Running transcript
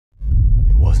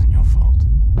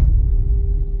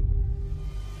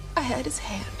inside his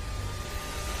hand.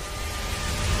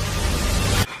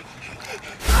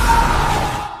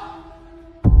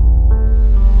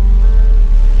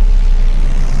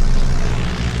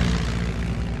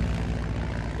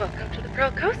 Welcome to the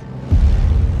Pearl Coast.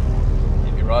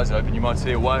 Keep your eyes open, you might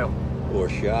see a whale. Or a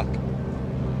shark.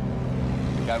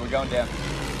 Okay, we're going down.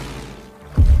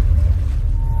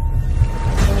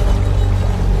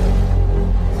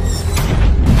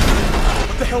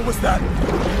 What the hell was that?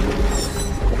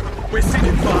 We're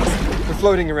sinking fast. We're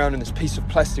floating around in this piece of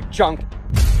plastic junk.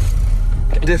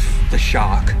 And if the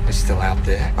shark is still out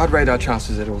there, I'd rate our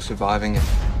chances at all surviving at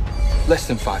less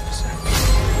than 5%.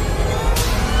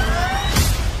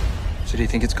 So do you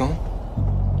think it's gone?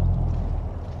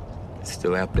 It's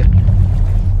still out there.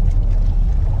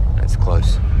 That's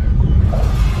close.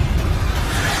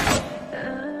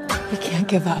 We can't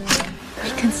give up. We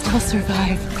can still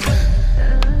survive.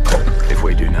 If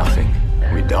we do nothing,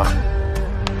 we die.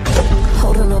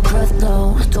 Hold on, no breath,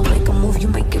 no. Don't make a move, you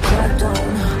make it crack down.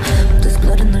 There's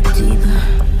blood in the deep.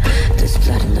 There's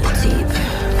blood in the deep.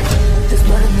 There's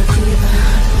blood in the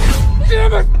deep.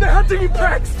 Damn it! They're hunting you,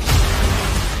 Prax!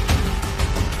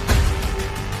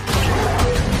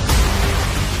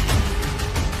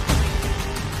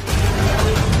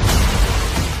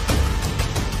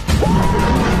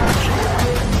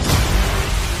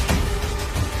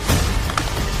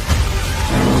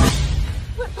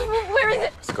 Where is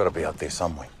it? It's gotta be out there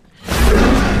somewhere.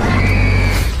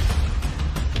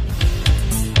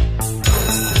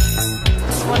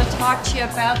 Just want to talk to you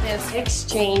about this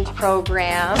exchange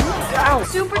program.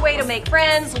 Super way to make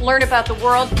friends, learn about the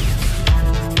world.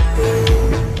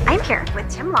 I'm here with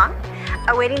Tim Long,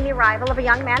 awaiting the arrival of a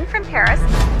young man from Paris.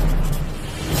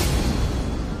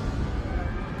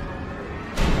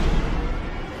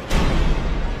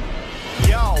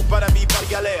 Pas d'amis, pas de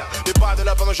galère. Des pas de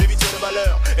lapin, j'évite le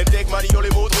malheur. Et dès que Manillon les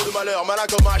mots, trop de malheur. Malin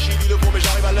comme Achille, le bon, mais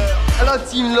j'arrive à l'heure. Hello,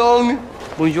 Team Long.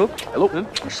 Bonjour. Hello.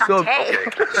 So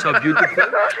beautiful.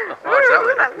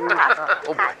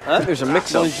 There's a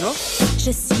mix up. Bonjour.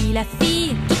 Je suis la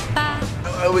fille qui part.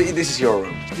 Oh, wait, this is your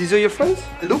room. These are your friends?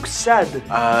 They look sad.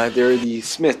 They're the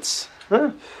Smiths.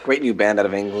 Huh? Great new band out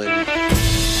of England.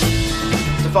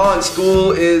 Stefan,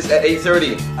 school is at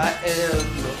 8:30. I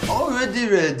am already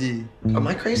ready. Am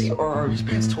I crazy, or are his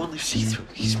pants totally see-through?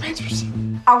 His pants are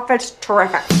see-through. Outfit's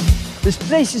terrific. This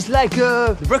place is like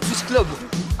the Breakfast Club.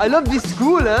 I love this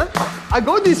school, huh? I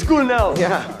go to this school now.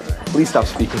 Yeah. Please stop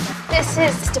speaking. This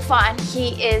is Stefan.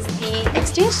 He is the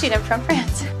exchange student from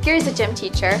France. Gary's a gym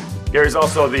teacher. Gary's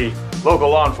also the local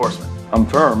law enforcement. I'm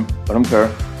firm, but I'm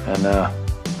fair. And,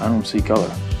 I don't see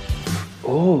color.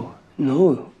 Oh,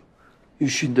 no. You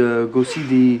should go see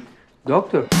the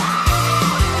doctor.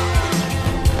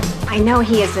 I know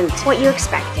he isn't what you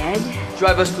expected.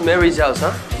 Drive us to Mary's house,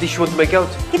 huh? This won't make out.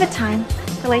 Give it time.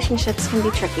 Relationships can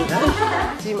be tricky.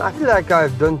 Tim, I feel like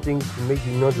I've done things to make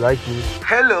you not like me.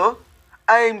 Hello,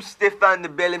 I'm Stefan the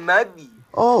Bellemadi.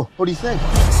 Oh, what do you think?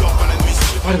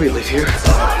 Why do we live here?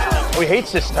 We hate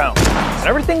this town and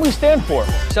everything we stand for.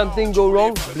 Something go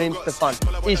wrong, blame Stefan.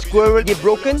 A squirrel get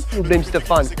broken, you blame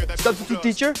Stefan. Substitute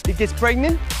teacher, he gets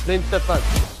pregnant, blame Stefan.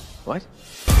 What?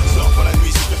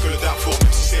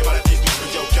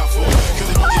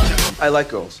 I like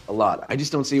girls a lot. I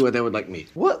just don't see why they would like me.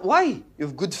 What? Why? You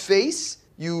have good face.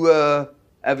 You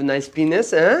have a nice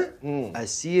penis, huh? I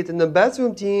see it in the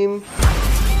bathroom, team.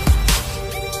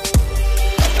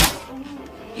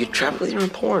 You travel with your own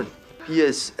porn.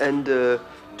 Yes, and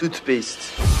toothpaste.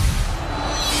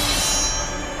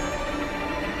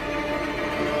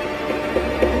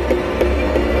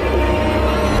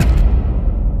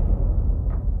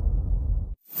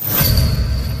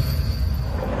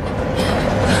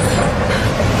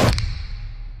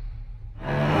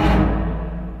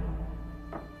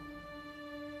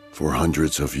 For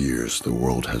hundreds of years, the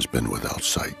world has been without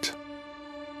sight.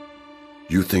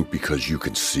 You think because you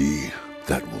can see,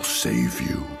 that will save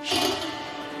you.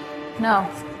 No,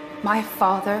 my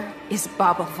father is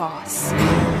Baba Voss.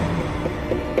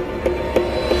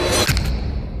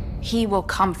 He will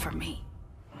come for me.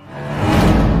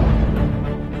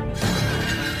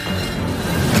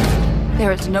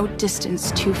 There is no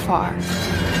distance too far.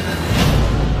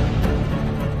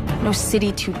 No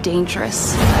city too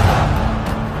dangerous.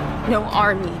 No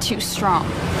army too strong.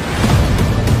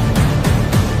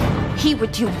 He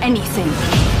would do anything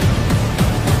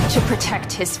to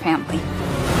protect his family.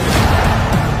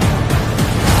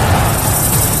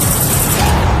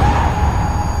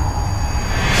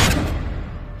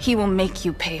 He will make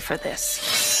you pay for this.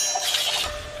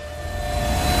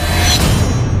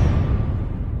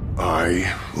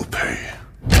 I will pay.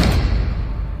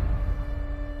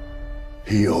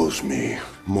 He owes me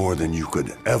more than you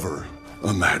could ever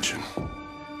imagine.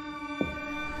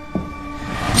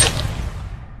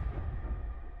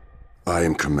 I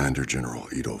am Commander General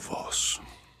Ido Voss.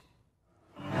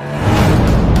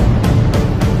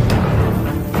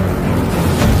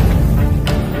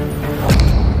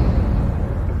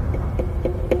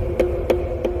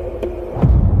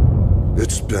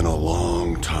 It's been a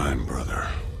long time, brother.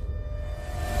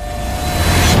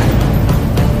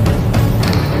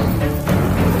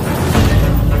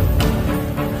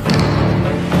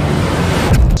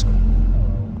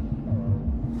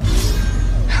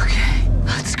 Okay,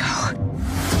 let's go.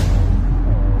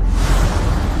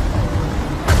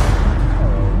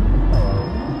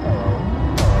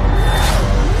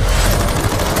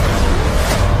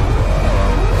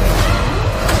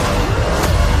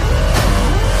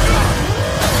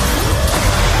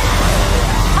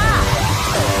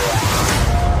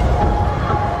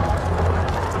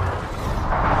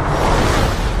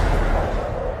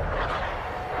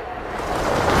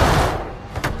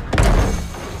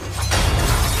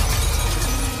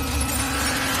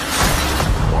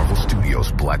 Marvel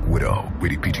Studios' Black Widow,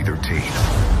 rated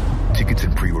PG-13. Tickets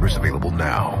and pre-orders available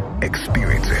now.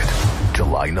 Experience it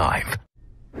July 9th.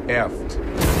 Effed.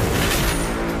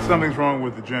 Something's wrong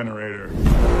with the generator.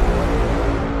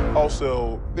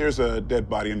 Also, there's a dead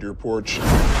body under your porch.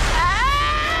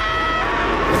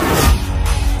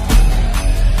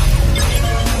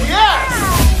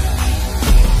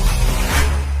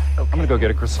 I'm gonna go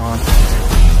get a croissant.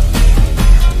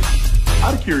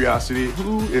 Out of curiosity,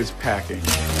 who is packing?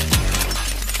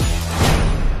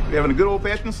 We having a good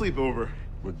old-fashioned sleepover.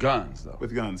 With guns, though.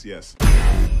 With guns, yes.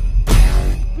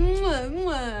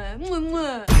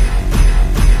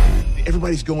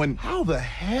 Everybody's going, how the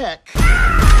heck?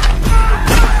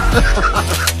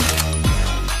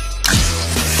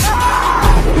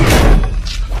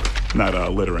 Not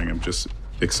littering, I'm just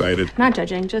excited. Not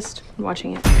judging, just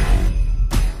watching it.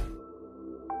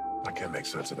 I can't make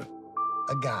sense of it.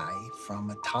 A guy from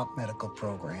a top medical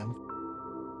program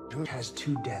who has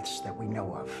 2 deaths that we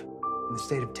know of. And the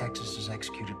state of Texas has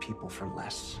executed people for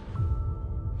less.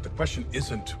 The question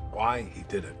isn't why he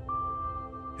did it.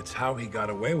 It's how he got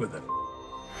away with it.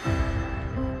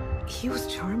 He was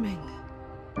charming,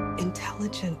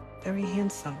 intelligent, very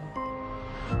handsome.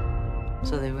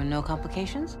 So there were no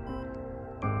complications?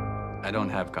 I don't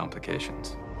have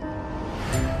complications.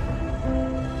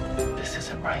 This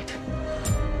isn't right.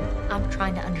 I'm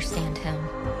trying to understand him.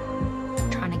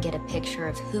 Trying to get a picture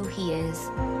of who he is,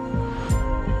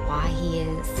 why he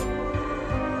is.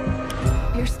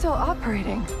 You're still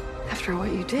operating after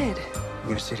what you did. We're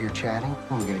gonna sit here chatting,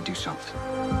 or we're gonna do something.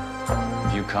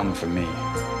 If you come for me,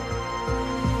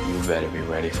 you better be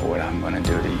ready for what I'm gonna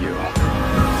do to you.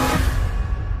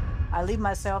 I leave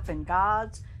myself in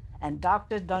God's and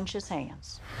Dr. Dunch's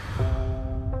hands.